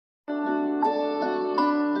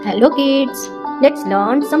Hello kids, let's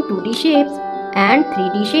learn some 2D shapes and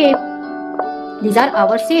 3D shape. These are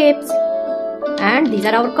our shapes and these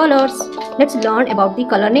are our colors. Let's learn about the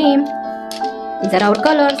color name. These are our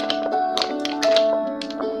colors.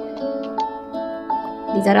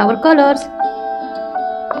 These are our colors.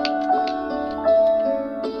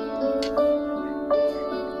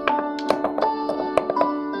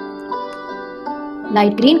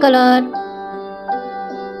 Light green color,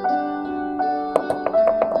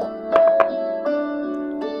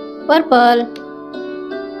 purple,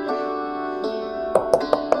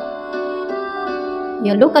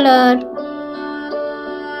 yellow color,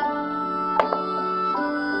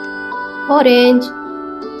 orange,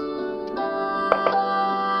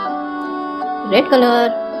 red color,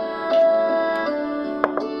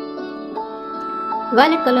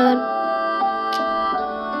 violet color.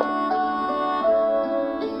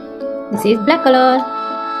 This is black color.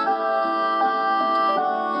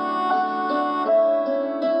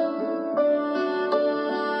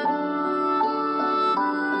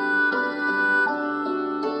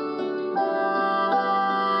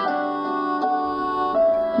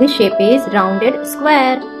 This shape is rounded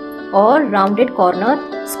square or rounded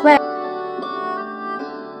corner square.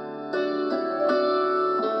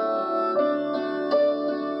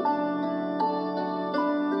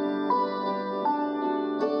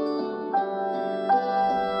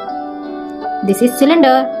 This is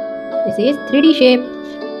cylinder. This is 3D shape.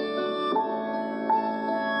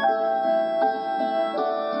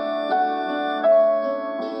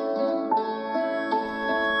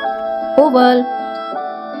 Oval.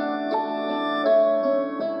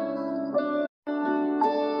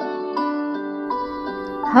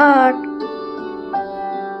 Heart.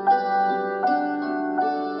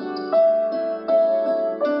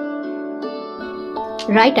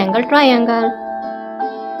 Right angle triangle.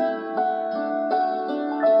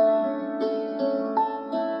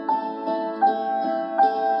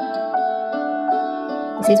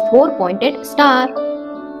 This is 4-pointed star.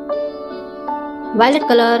 Violet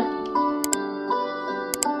color.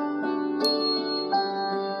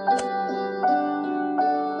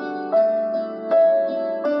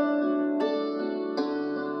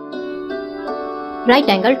 Right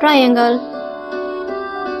angle triangle.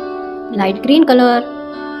 Light green color.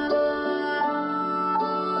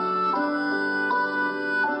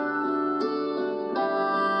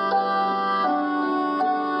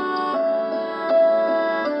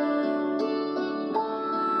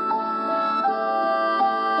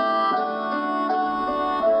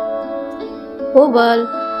 Oval,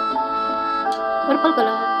 purple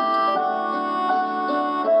color,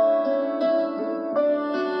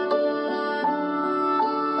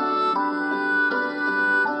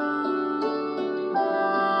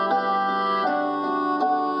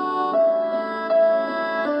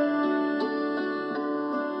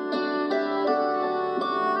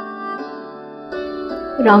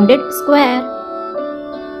 rounded square,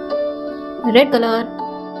 red color,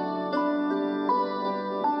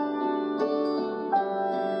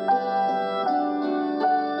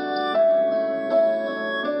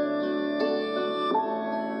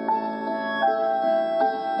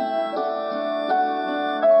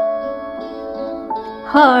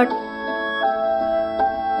 heart,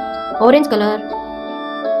 orange color,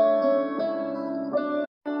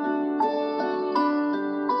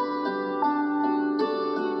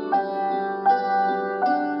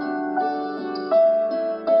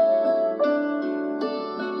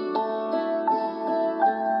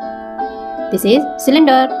 this is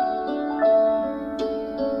cylinder,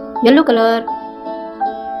 yellow color,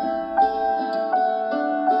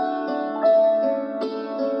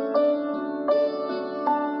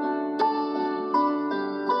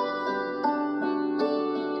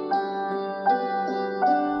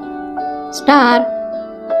 star,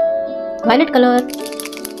 violet color,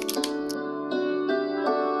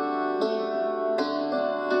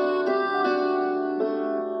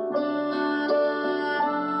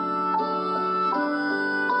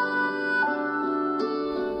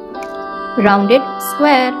 rounded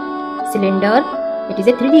square, cylinder, it is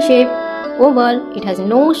a 3D shape, oval, it has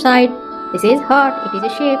no side, this is heart, it is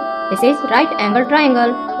a shape, this is right angle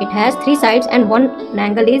triangle, it has 3 sides and one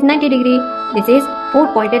angle is 90 degree, this is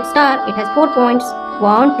 4-pointed star, it has 4 points,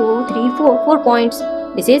 1, 2, 3, 4 points,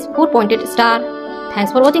 this is 4-pointed star.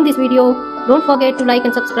 Thanks for watching this video, don't forget to like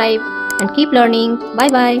and subscribe and keep learning, bye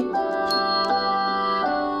bye.